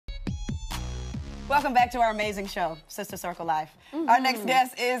Welcome back to our amazing show, Sister Circle Life. Our next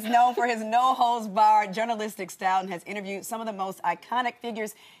guest is known for his no-holds-barred journalistic style and has interviewed some of the most iconic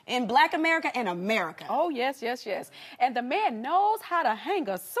figures in Black America and America. Oh, yes, yes, yes. And the man knows how to hang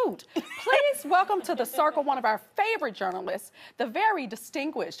a suit. Please welcome to the circle one of our favorite journalists, the very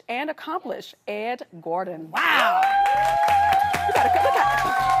distinguished and accomplished Ed Gordon. Wow. You gotta look at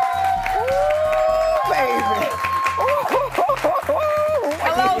Baby.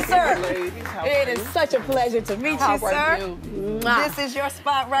 Hello, sir. Ladies, how It are is you? such a pleasure to meet How you, are sir. you? This is your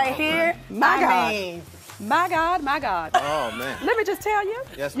spot right here. My God. I mean, My God, my God. Oh, man. Let me just tell you,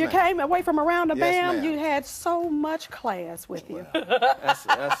 Yes, you ma'am. came away from around the Yes, bam, ma'am. you had so much class with you.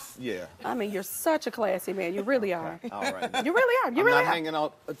 That's yeah. I mean, you're such a classy man. You really are. All right. You really are. You I'm really not are. hanging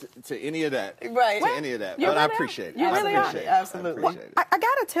out to any of that. Right. To any of that. You But I really are. appreciate it. You I really are. appreciate it. Absolutely. I appreciate it. I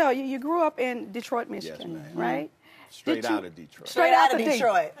got to tell you, you grew up in Detroit, Michigan, ma'am. right? Straight Did you- out of Detroit. Straight out of the D.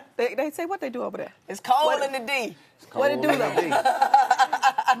 Detroit. They say what they do over there. It's cold in the D. What it do, Cold though? indeed.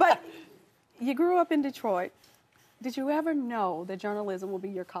 But you grew up in Detroit. Did you ever know that journalism would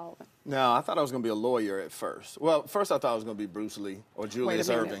be your calling? No, I thought I was going to be a lawyer at first. Well, first I thought I was going to be Bruce Lee or Julius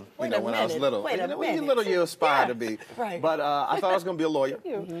minute. Irving. Wait you know, a when I was minute. little. Wait a When you're minute. little, you aspire Yeah. to be. Right. But I thought I was going to be a lawyer.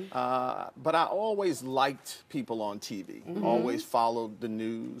 But I always liked people on TV. Always followed the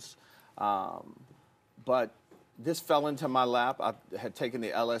news. But this fell into my lap. I had taken the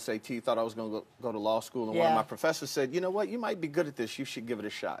LSAT, thought I was going to go to law school, and one of Yeah. my professors said, you know what, you might be good at this. You should give it a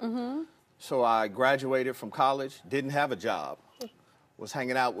shot. So I graduated from college, didn't have a job. Was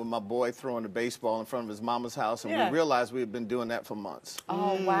hanging out with my boy throwing the baseball in front of his mama's house, and Yeah. we realized we had been doing that for months.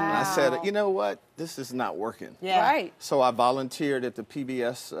 Oh, wow. And I said, you know what, this is not working. Yeah. Right. So I volunteered at the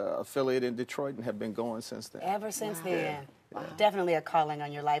PBS affiliate in Detroit and have been going since then. Ever since then. Definitely a calling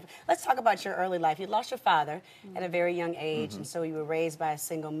on your life. Let's talk about your early life. You lost your father at a very young age, and so you were raised by a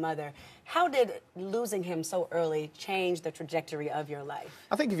single mother. How did losing him so early change the trajectory of your life?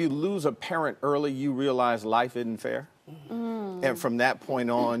 I think if you lose a parent early, you realize life isn't fair. And from that point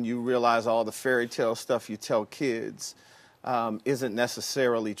on, you realize all the fairy tale stuff you tell kids isn't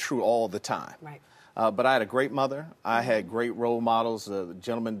necessarily true all the time. Right. But I had a great mother. I had great role models. The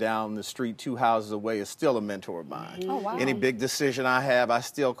gentleman down the street 2 houses away is still a mentor of mine. Oh, wow. Any big decision I have, I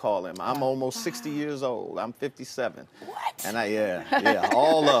still call him. I'm almost 60 years old. I'm 57. What? And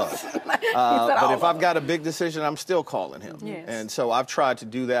all love. But if I've got a big decision, I'm still calling him. Yes. And so I've tried to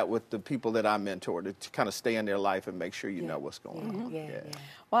do that with the people that I mentor, to kind of stay in their life and make sure you know what's going on. Yeah.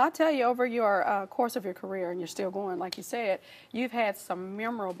 Well, I'll tell you, over your course of your career, and you're still going, like you said, you've had some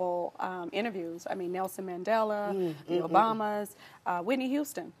memorable interviews. I mean, Nelson Mandela, the Obamas, Whitney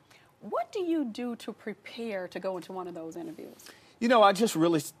Houston. What do you do to prepare to go into one of those interviews? You know, I just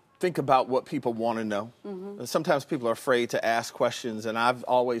really think about what people want to know. Sometimes people are afraid to ask questions, and I've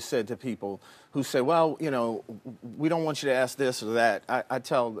always said to people who say, well, you know, we don't want you to ask this or that. I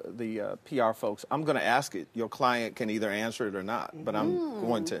tell the PR folks, I'm going to ask it. Your client can either answer it or not, but I'm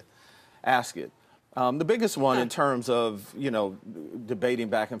going to ask it. The biggest one in terms of, you know, debating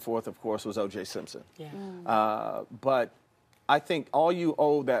back and forth, of course, was O.J. Simpson. Yeah. But I think all you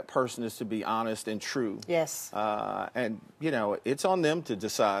owe that person is to be honest and true. Yes. And, you know, it's on them to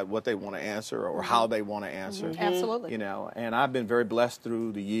decide what they want to answer or how they want to answer. Absolutely. You know, and I've been very blessed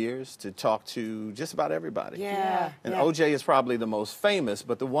through the years to talk to just about everybody. Yeah. And yeah. O.J. is probably the most famous,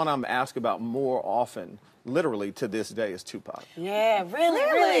 but the one I'm asked about more often, literally to this day, is Tupac. Yeah,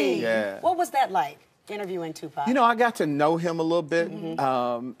 really? Yeah. What was that like, interviewing Tupac? You know, I got to know him a little bit.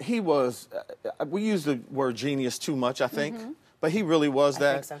 He was, we use the word genius too much, I think. But he really was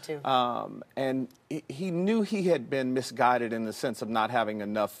that. I think so, too. And he knew he had been misguided in the sense of not having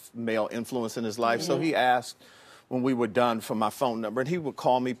enough male influence in his life. So he asked when we were done for my phone number. And he would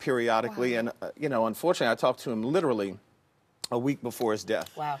call me periodically. And, you know, unfortunately, I talked to him literally a week before his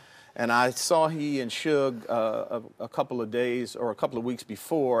death. Wow. And I saw he and Suge a couple of days or a couple of weeks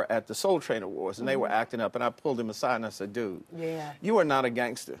before at the Soul Train Awards, and they were acting up. And I pulled him aside and I said, dude, you are not a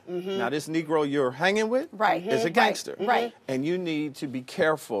gangster. Now, this Negro you're hanging with is a gangster. Right. And you need to be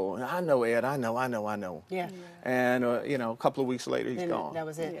careful. And I know, Ed, I know. Yeah. And, you know, a couple of weeks later, he's Then gone. That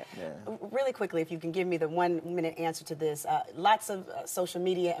was it. Yeah. Really quickly, if you can give me the 1 minute answer to this. Lots of social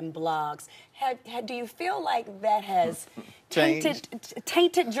media and blogs. Do you feel like that has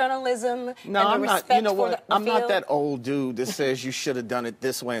tainted journalism? No, and I'm the not. respect You know for what? the I'm not field? that old dude that says you should have done it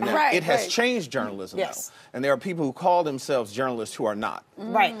this way and that. Right, It has right. changed journalism, Yes. though. And there are people who call themselves journalists who are not.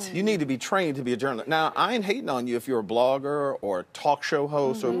 Right. You need to be trained to be a journalist. Now, I ain't hating on you if you're a blogger or a talk show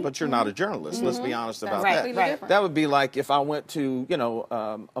host, but you're not a journalist. Let's be honest about Right, that. right. That would be like if I went to, you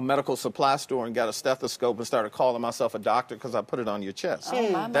know, a medical supply store and got a stethoscope and started calling myself a doctor because I put it on your chest.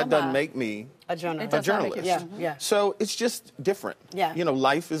 That doesn't make me A journalist. It does not make it- Yeah, yeah. So it's just different. Yeah. You know,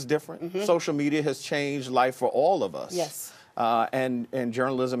 life is different. Social media has changed life for all of us. Yes. And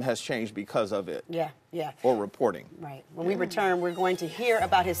journalism has changed because of it. Yeah, yeah. Or reporting. Right. When we return, we're going to hear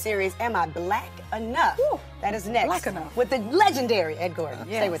about his series, Am I Black Enough? Woo. That is next. Black Enough. With the legendary Ed Gordon.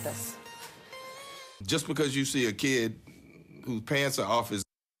 Yes. Stay with us. Just because you see a kid whose pants are off his,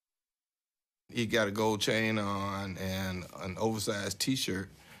 he got a gold chain on and an oversized T-shirt,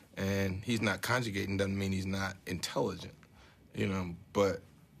 and he's not conjugating, doesn't mean he's not intelligent, you know.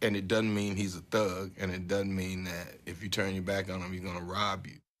 And it doesn't mean he's a thug, and it doesn't mean that if you turn your back on him, he's gonna rob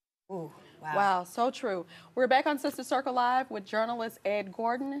you. Ooh, wow. Wow, so true. We're back on Sister Circle Live with journalist Ed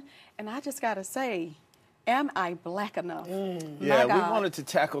Gordon, and I just got to say, am I black enough? Yeah, My we God. wanted to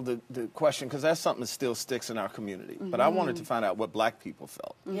tackle the question because that's something that still sticks in our community. But I wanted to find out what black people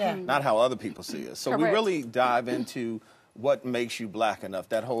felt, Yeah. not how other people see us. So we Correct. really dive into what makes you black enough,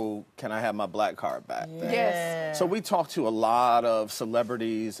 that whole can I have my black card back thing. Yes. So we talked to a lot of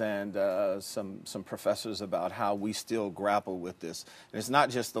celebrities and some professors about how we still grapple with this. And it's not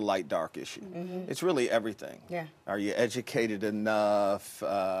just the light-dark issue. It's really everything. Yeah. Are you educated enough?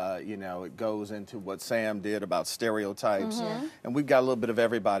 You know, it goes into what Sam did about stereotypes. And we've got a little bit of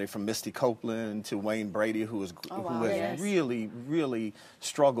everybody from Misty Copeland to Wayne Brady, who has Yes. really, really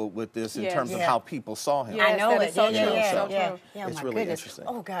struggled with this in Yes. terms of Yeah. how people saw him. Yes, I know that it. is so yeah, true. yeah, So yeah. true. Yeah, It's my really goodness. interesting.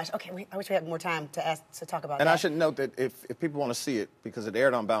 Oh gosh. Okay, I wish we had more time to talk about And that. I should note that if people want to see it, because it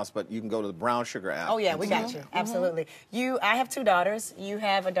aired on Bounce, but you can go to the Brown Sugar app. Oh yeah, and we see got it. you. Absolutely. I have two daughters. You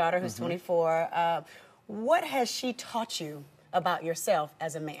have a daughter who's 24. What has she taught you about yourself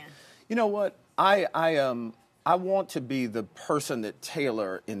as a man? You know what? I want to be the person that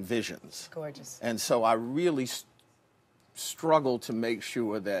Taylor envisions. Gorgeous. And so I really struggle to make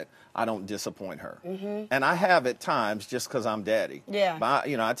sure that I don't disappoint her. And I have at times just because I'm daddy. Yeah. But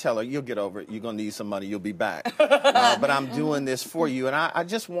I tell her, you'll get over it. You're going to need some money. You'll be back. But I'm doing this for you. And I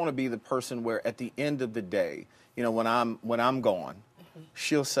just want to be the person where at the end of the day, you know, when I'm gone,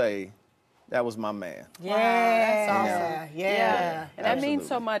 she'll say, that was my man. Yeah, that's awesome. Yeah. And that means Absolutely.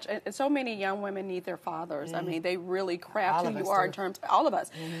 so much. And so many young women need their fathers. I mean, they really craft All who of you us are do. in terms, all of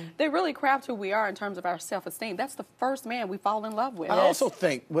us. They really craft who we are in terms of our self-esteem. That's the first man we fall in love with. I also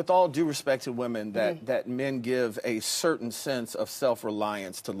think, with all due respect to women, that men give a certain sense of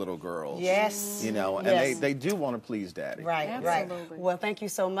self-reliance to little girls. Yes. You know, and Yes. they do want to please daddy. Right, Absolutely. right. Well, thank you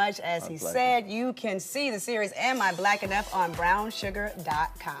so much. As he pleasure. said, you can see the series Am I Black Enough on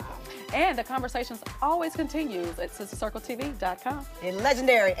brownsugar.com. And the conversations always continues at sistercircletv.com. And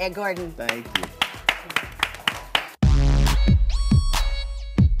legendary Ed Gordon. Thank you.